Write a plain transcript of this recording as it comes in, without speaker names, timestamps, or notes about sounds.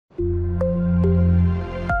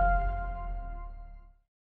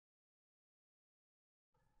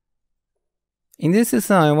In this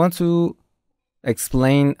lesson, I want to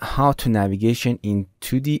explain how to navigation in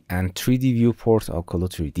 2D and 3D viewport of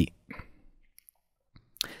clo3D.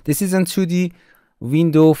 This is a 2D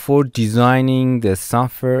window for designing the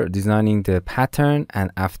software, designing the pattern, and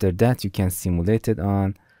after that you can simulate it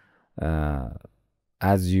on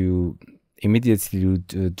as you immediately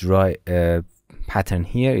draw a pattern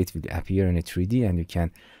here, it will appear in a 3D and you can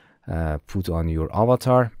put on your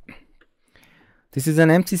avatar. This is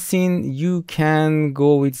an empty scene. You can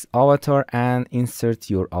go with avatar and insert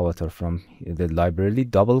your avatar from the library.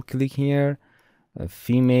 Double click here,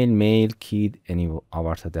 female, male, kid, any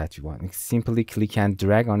avatar that you want. Simply click and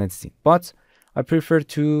drag on it. But I prefer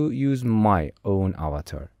to use my own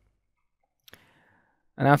avatar.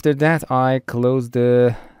 And after that, I close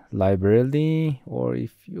the library, or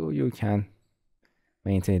if you can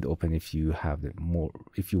maintain it open if you have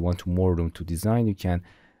if you want more room to design, you can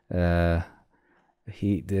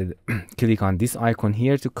click on this icon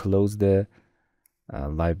here to close the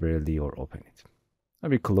library or open it. I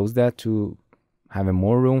will close that to have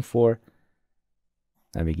more room for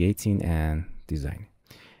navigating and designing.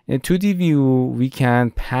 In a 2D view, we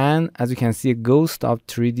can pan. As you can see, a ghost of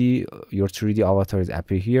 3D, your 3D avatar is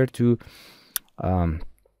appear here to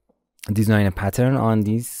design a pattern on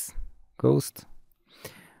this ghost.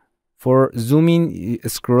 For zooming,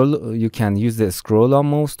 scroll, you can use the scroll on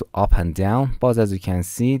mouse to up and down, but as you can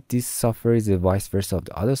see, this software is the vice versa of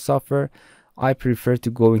the other software. I prefer to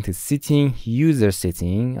go into setting, user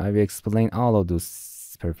setting. I will explain all of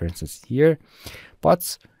those preferences here,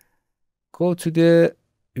 but go to the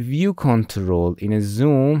view control in a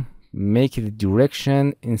zoom, make it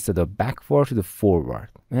direction instead of backward to the forward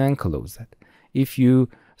and close that. If you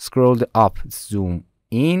scroll the up, zoom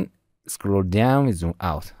in, scroll down, zoom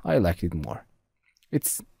out. I like it more.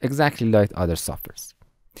 It's exactly like other softwares.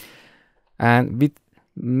 And with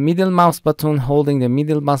middle mouse button, holding the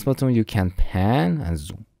middle mouse button, you can pan and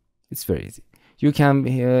zoom. It's very easy. You can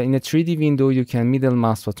in a 3D window, you can middle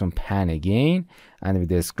mouse button pan again, and with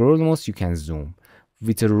the scroll mouse you can zoom.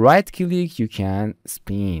 With a right click you can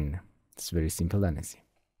spin. It's very simple and easy.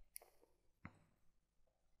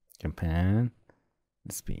 You can pan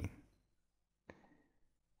and spin.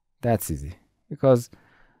 That's easy because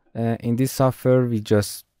in this software we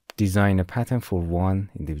just design a pattern for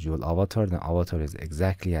one individual avatar. The avatar is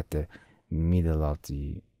exactly at the middle of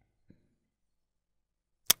the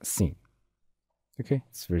scene. Okay,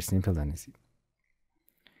 it's very simple and easy.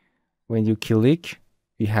 When you click,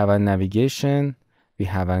 we have a navigation, we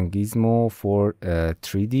have a gizmo for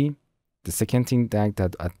 3D. The second thing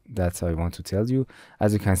that I want to tell you,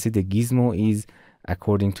 as you can see, the gizmo is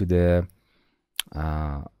according to the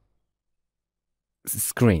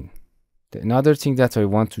screen. Another thing that I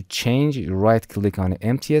want to change, right click on the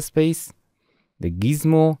empty space, the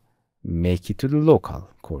gizmo, make it to the local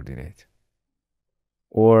coordinate,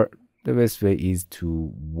 or the best way is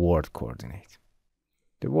to world coordinate.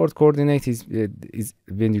 The world coordinate is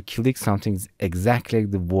when you click something exactly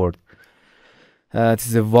like the world. It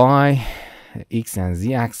is a Y, X and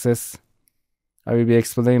Z axis. I will be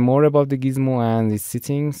explaining more about the gizmo and its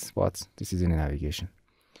settings, but this is in the navigation.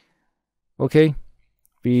 Okay,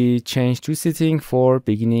 we change to setting for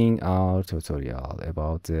beginning our tutorial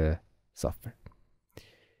about the software.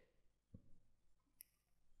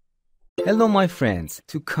 Hello my friends,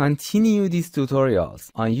 to continue these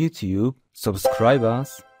tutorials on YouTube, subscribe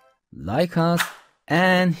us, like us,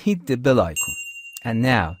 and hit the bell icon. And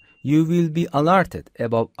now you will be alerted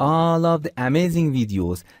about all of the amazing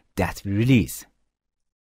videos that we release.